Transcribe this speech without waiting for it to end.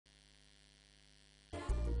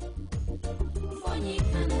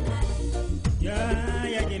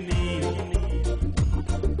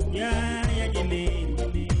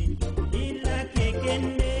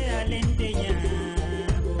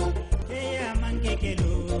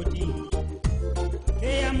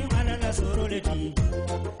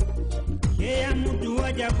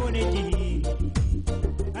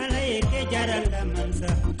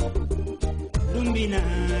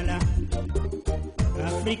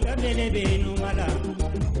Africa belebe no mala.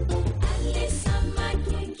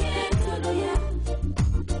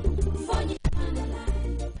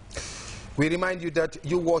 We remind you that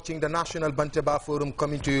you're watching the National Bantaba Forum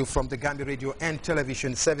coming to you from the Gambia Radio and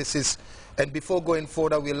Television Services. And before going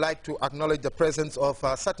further, we'd like to acknowledge the presence of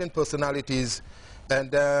certain personalities.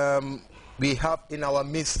 And we have in our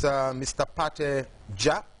midst Mr. Pate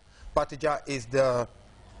Ja. Pate Ja is the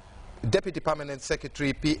Deputy Permanent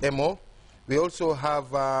Secretary, PMO. We also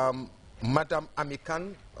have Madam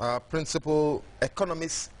Amikan, Principal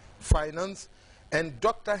Economist, Finance, and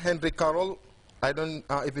Dr. Henry Carroll. I don't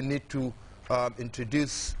even need to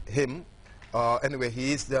introduce him. Anyway,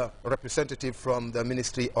 he is the representative from the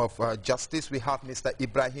Ministry of Justice. We have Mr.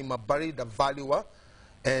 Ibrahim Abari, the valuer,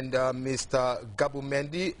 and Mr. Gabu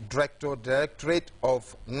Mendi, Directorate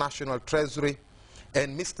of National Treasury,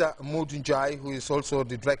 and Mr. Mudunjai, who is also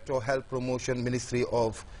the Director of Health Promotion, Ministry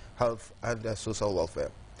of Health and Social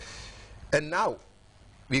Welfare. And now,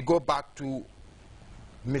 we go back to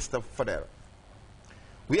Mr. Fadera.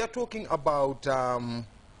 We are talking about a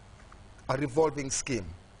revolving scheme.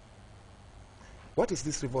 What is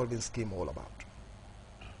this revolving scheme all about?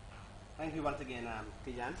 Thank you once again,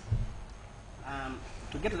 Tijan.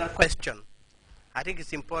 To get to that question, I think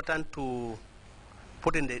it's important to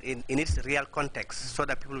put in its real context so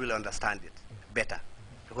that people will understand it better,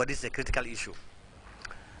 because this is a critical issue.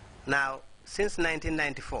 Now, since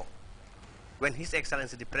 1994, when His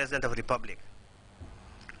Excellency the President of the Republic,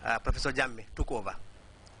 Professor Jammeh, took over,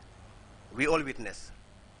 we all witnessed,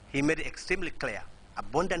 he made it extremely clear,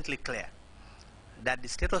 abundantly clear, that the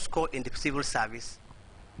status quo in the civil service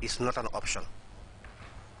is not an option.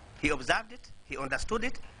 He observed it, he understood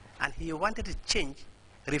it, and he wanted to change,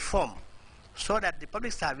 reform, so that the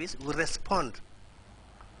public service will respond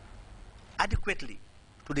adequately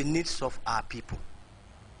to the needs of our people,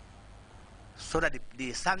 so that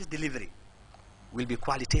the service delivery will be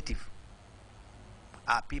qualitative.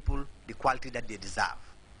 Our people, the quality that they deserve.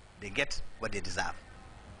 They get what they deserve.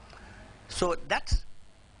 So that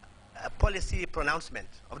policy pronouncement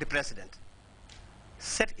of the President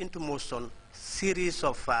set into motion a series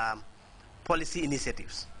of policy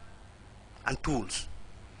initiatives and tools,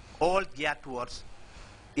 all geared towards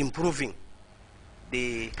improving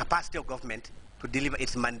the capacity of government to deliver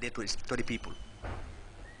its mandate to the people.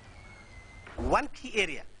 One key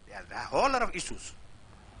area, there are a whole lot of issues,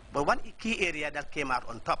 but one key area that came out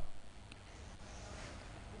on top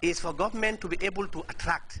is for government to be able to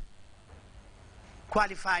attract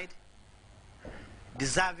qualified,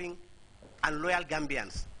 deserving, and loyal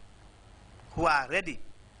Gambians who are ready,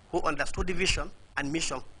 who understood the vision and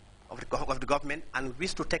mission of the government and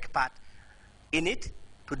wish to take part in it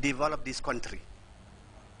to develop this country.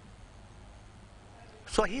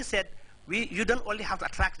 So he said, you don't only have to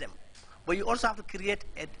attract them, but you also have to create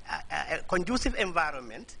a conducive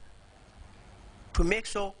environment to make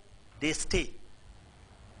sure they stay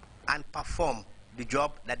and perform the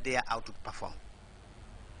job that they are out to perform.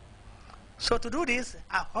 So to do this,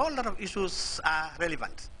 a whole lot of issues are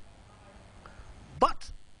relevant. But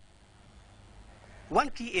one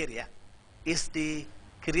key area is the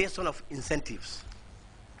creation of incentives.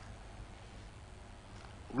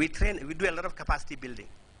 We do a lot of capacity building.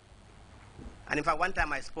 And in fact, one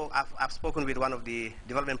time I've spoken with one of the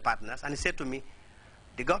development partners, and he said to me,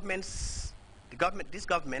 this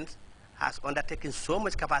government has undertaken so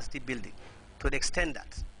much capacity building to the extent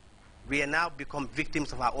that we have now become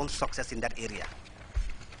victims of our own success in that area.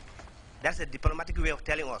 That's a diplomatic way of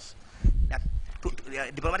telling us that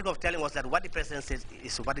what the president says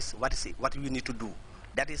is what we need to do.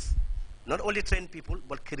 That is, not only train people,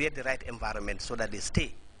 but create the right environment so that they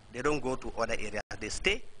stay. They don't go to other areas. They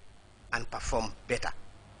stay and perform better.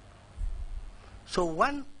 So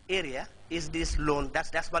one area is this loan.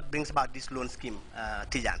 That's what brings about this loan scheme,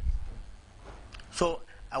 Tijan. So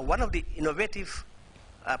one of the innovative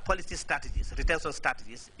policy strategies, retention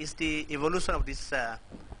strategies, is the evolution of this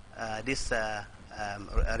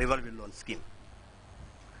revolving loan scheme.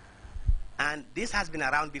 And this has been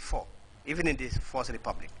around before, even in the Fourth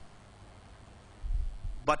Republic.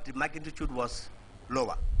 But the magnitude was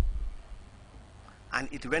lower. And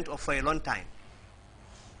it went on for a long time.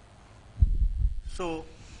 So,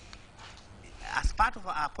 as part of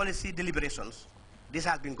our policy deliberations, This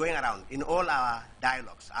has been going around in all our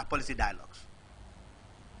dialogues, our policy dialogues.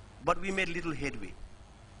 But we made little headway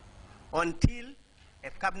until a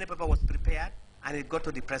cabinet paper was prepared and it got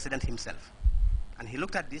to the president himself. And he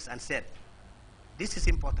looked at this and said, this is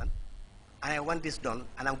important, and I want this done,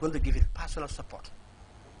 and I'm going to give it personal support.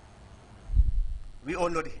 We all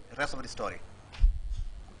know the rest of the story.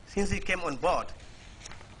 Since he came on board,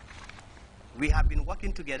 we have been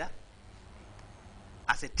working together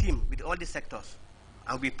as a team with all the sectors,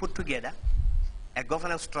 and we put together a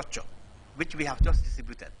governance structure, which we have just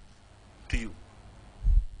distributed to you.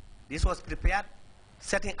 This was prepared,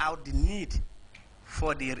 setting out the need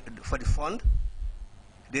for the fund,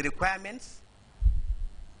 the requirements,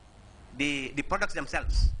 the products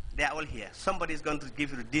themselves. They are all here. Somebody is going to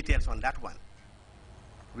give you the details on that one.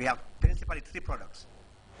 We have principally 3 products: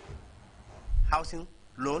 housing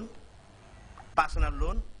loan, personal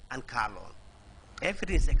loan, and car loan.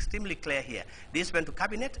 Everything is extremely clear here. This went to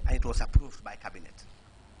cabinet and it was approved by cabinet.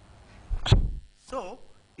 So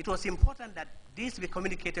it was important that this be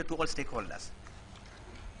communicated to all stakeholders.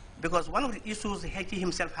 Because one of the issues he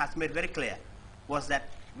himself has made very clear was that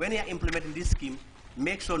when you are implementing this scheme,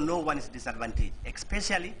 make sure no one is disadvantaged,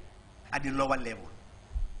 especially at the lower level.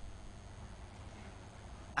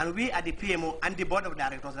 And we at the PMO and the board of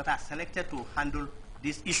directors that are selected to handle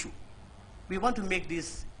this issue, we want to make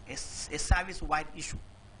this a service-wide issue.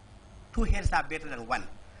 2 heads are better than 1.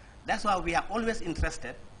 That's why we are always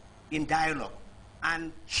interested in dialogue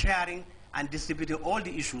and sharing and distributing all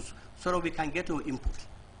the issues so that we can get your input.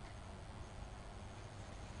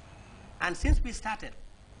 And since we started,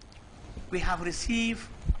 we have received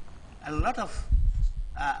a lot of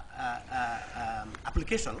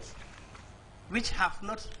applications which have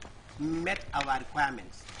not met our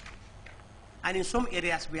requirements. And in some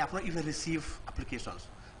areas, we have not even received applications.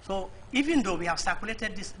 So even though we have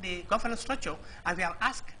circulated the governance structure, and we have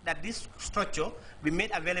asked that this structure be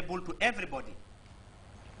made available to everybody.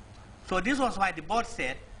 So this was why the board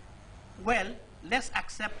said, well, let's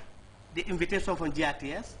accept the invitation from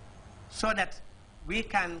GRTS so that we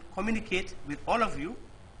can communicate with all of you.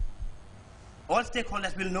 All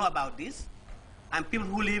stakeholders will know about this, and people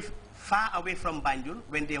who live far away from Banjul,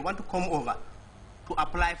 when they want to come over to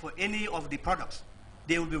apply for any of the products,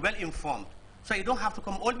 they will be well informed. So you don't have to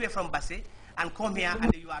come all the way from Basse and come here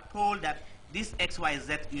and you are told that this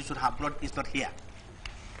XYZ you should have brought is not here.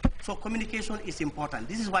 So communication is important.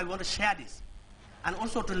 This is why we want to share this. And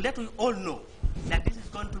also to let you all know that this is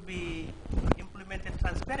going to be implemented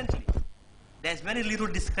transparently. There's very little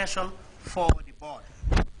discretion for the board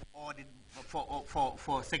or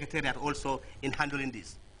for secretariat also in handling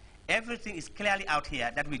this. Everything is clearly out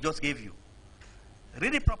here that we just gave you.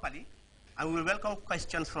 Read it properly, and we will welcome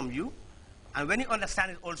questions from you. And when you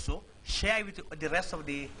understand it also, share it with the rest of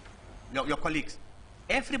your colleagues.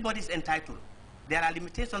 Everybody is entitled. There are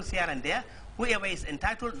limitations here and there. Whoever is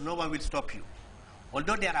entitled, no one will stop you.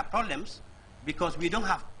 Although there are problems, because we don't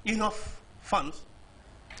have enough funds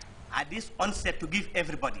at this onset to give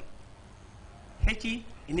everybody. Hechi,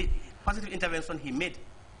 in the positive intervention he made,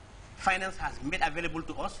 finance has made available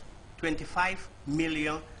to us $25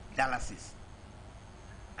 million.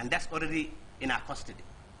 And that's already in our custody.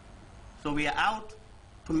 So we are out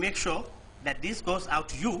to make sure that this goes out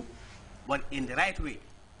to you, but in the right way.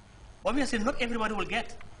 Obviously, not everybody will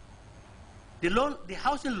get. The loan, the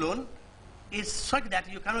housing loan, is such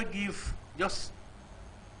that you cannot give just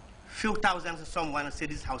few thousands to someone and say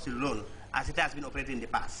this housing loan, as it has been operated in the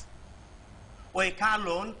past. Or a car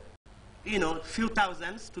loan, few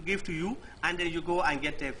thousands to give to you, and then you go and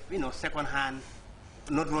get a, second-hand,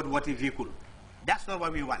 not roadworthy vehicle. That's not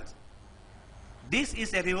what we want. This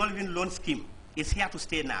is a revolving loan scheme. It's here to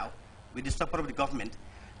stay now with the support of the government.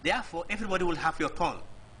 Therefore, everybody will have your turn.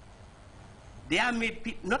 They are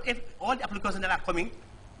made, not all the applications that are coming,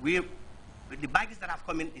 the baggages that have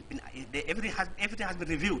come in, everything has been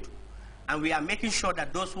reviewed. And we are making sure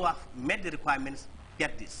that those who have met the requirements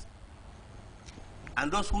get this.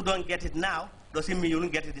 And those who don't get it now, doesn't mean you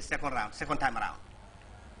won't get it the second time around.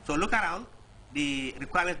 So look around, the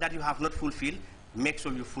requirements that you have not fulfilled, make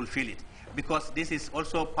sure you fulfill it. Because this is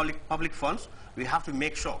also public funds, we have to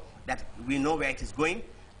make sure that we know where it is going,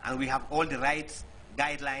 and we have all the rights,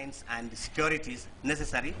 guidelines, and the securities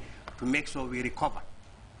necessary to make sure we recover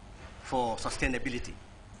for sustainability.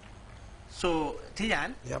 So,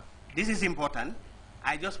 Tijan, yep. This is important.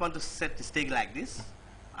 I just want to set the stage like this.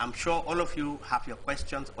 I'm sure all of you have your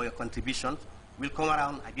questions or your contributions. We'll come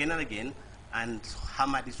around again and again and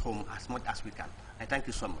hammer this home as much as we can. I thank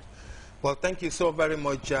you so much. Well, thank you so very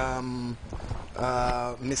much, Mr.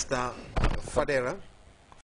 Fadera.